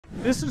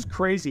This is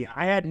crazy.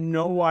 I had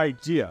no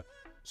idea.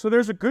 So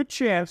there's a good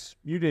chance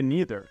you didn't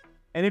either.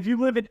 And if you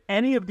live in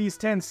any of these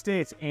 10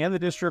 states and the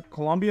District of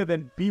Columbia,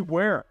 then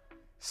beware.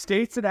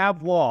 States that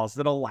have laws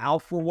that allow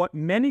for what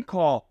many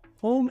call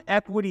home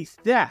equity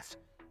theft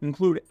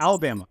include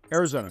Alabama,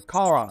 Arizona,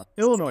 Colorado,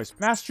 Illinois,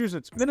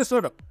 Massachusetts,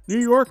 Minnesota, New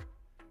York,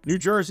 New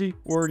Jersey,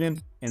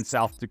 Oregon, and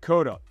South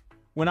Dakota.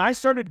 When I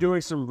started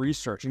doing some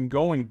research and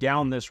going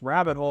down this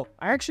rabbit hole,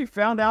 I actually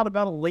found out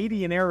about a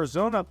lady in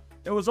Arizona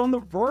that was on the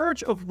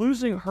verge of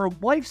losing her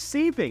life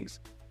savings,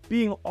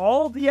 being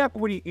all the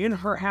equity in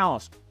her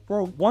house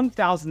for a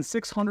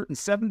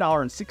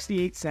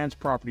 $1,607.68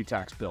 property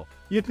tax bill.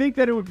 You'd think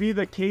that it would be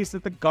the case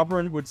that the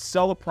government would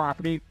sell a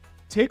property,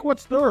 take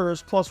what's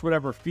theirs plus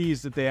whatever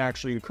fees that they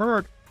actually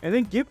incurred, and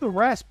then give the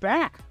rest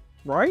back,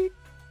 right?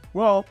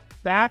 Well,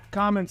 that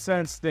common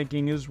sense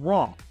thinking is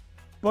wrong.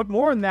 But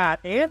more than that,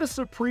 and a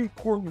Supreme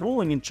Court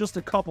ruling in just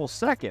a couple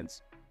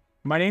seconds.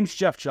 My name's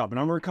Jeff Chubb, and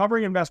I'm a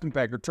recovering investment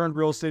banker turned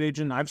real estate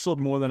agent. I've sold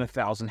more than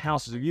 1,000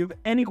 houses. If you have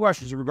any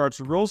questions in regards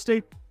to real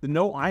estate, then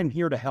know I'm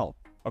here to help.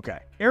 Okay,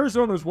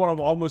 Arizona is one of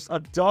almost a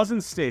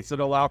dozen states that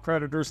allow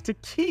creditors to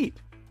keep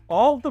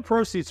all of the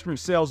proceeds from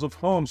sales of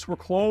homes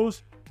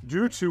foreclosed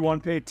due to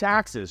unpaid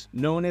taxes,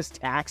 known as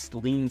tax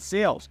lien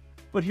sales.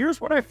 But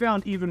here's what I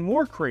found even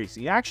more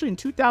crazy. Actually, in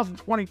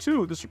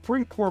 2022, the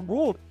Supreme Court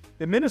ruled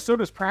that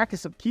Minnesota's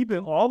practice of keeping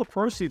all the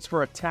proceeds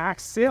for a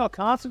tax sale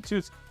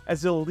constitutes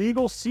as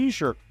illegal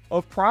seizure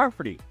of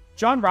property.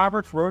 John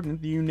Roberts wrote in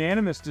the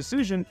unanimous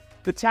decision,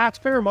 the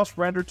taxpayer must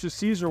render to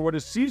Caesar what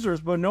is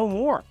Caesar's, but no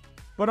more.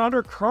 But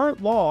under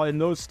current law in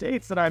those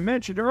states that I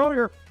mentioned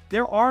earlier,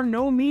 there are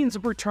no means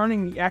of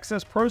returning the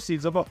excess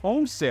proceeds of a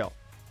home sale.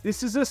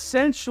 This is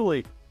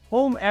essentially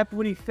home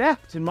equity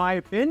theft, in my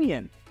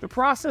opinion. The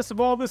process of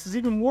all this is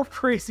even more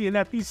crazy in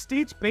that these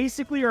states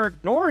basically are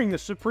ignoring the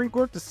Supreme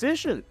Court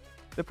decision.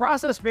 The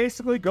process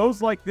basically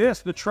goes like this.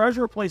 The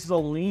treasurer places a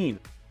lien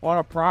on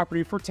a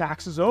property for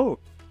taxes owed.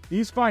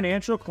 These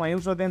financial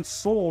claims are then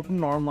sold in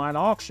an online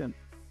auction.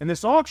 In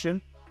this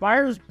auction,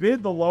 buyers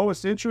bid the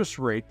lowest interest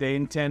rate they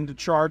intend to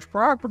charge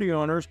property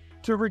owners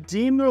to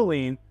redeem their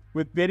lien,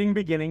 with bidding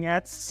beginning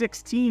at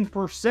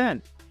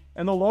 16%.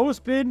 And the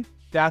lowest bid,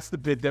 that's the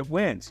bid that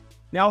wins.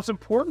 Now, it's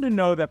important to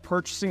know that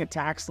purchasing a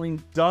tax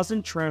lien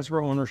doesn't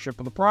transfer ownership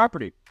of the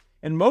property.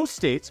 In most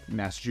states,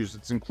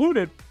 Massachusetts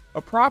included,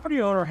 a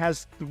property owner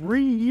has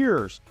 3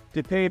 years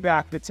to pay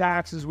back the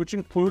taxes, which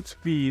includes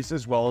fees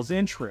as well as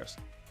interest.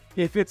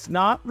 If it's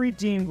not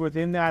redeemed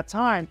within that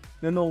time,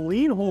 then the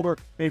lien holder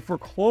may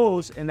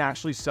foreclose and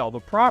actually sell the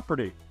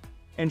property.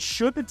 And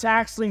should the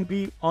tax lien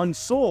be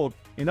unsold,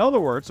 in other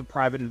words, a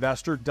private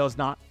investor does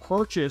not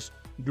purchase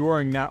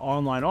during that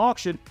online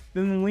auction,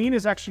 then the lien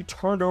is actually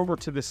turned over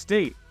to the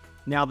state.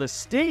 Now, the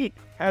state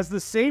has the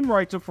same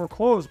right to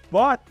foreclose,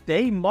 but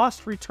they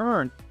must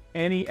return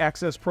any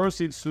excess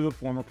proceeds to the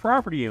former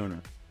property owner.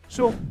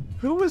 So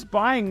who is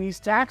buying these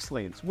tax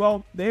liens?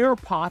 Well, they are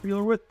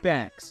popular with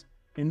banks,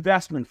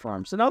 investment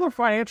firms, and other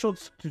financial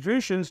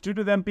institutions due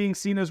to them being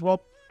seen as,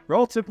 well,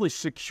 relatively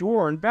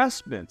secure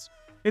investments.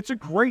 It's a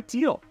great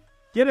deal.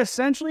 Get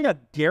essentially a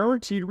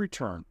guaranteed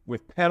return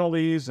with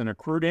penalties and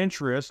accrued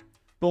interest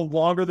the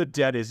longer the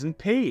debt isn't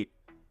paid,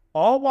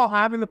 all while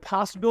having the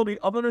possibility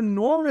of an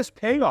enormous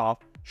payoff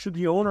should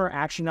the owner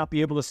actually not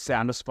be able to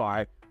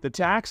satisfy the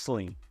tax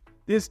lien.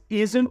 This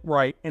isn't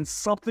right, and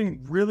something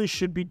really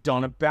should be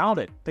done about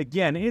it.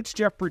 Again, it's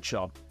Jeffrey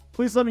Chubb.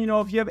 Please let me know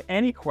if you have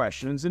any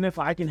questions and if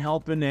I can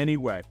help in any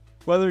way.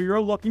 Whether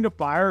you're looking to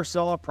buy or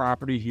sell a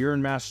property here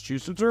in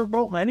Massachusetts or,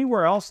 well,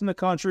 anywhere else in the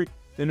country,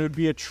 then it would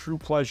be a true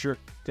pleasure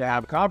to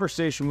have a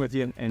conversation with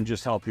you and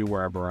just help you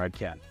wherever I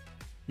can.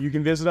 You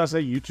can visit us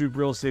at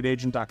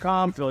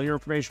youtuberealestateagent.com, fill in your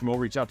information, we'll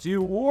reach out to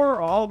you, or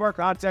all of our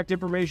contact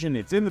information,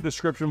 it's in the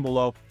description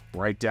below,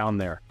 right down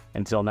there.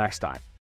 Until next time.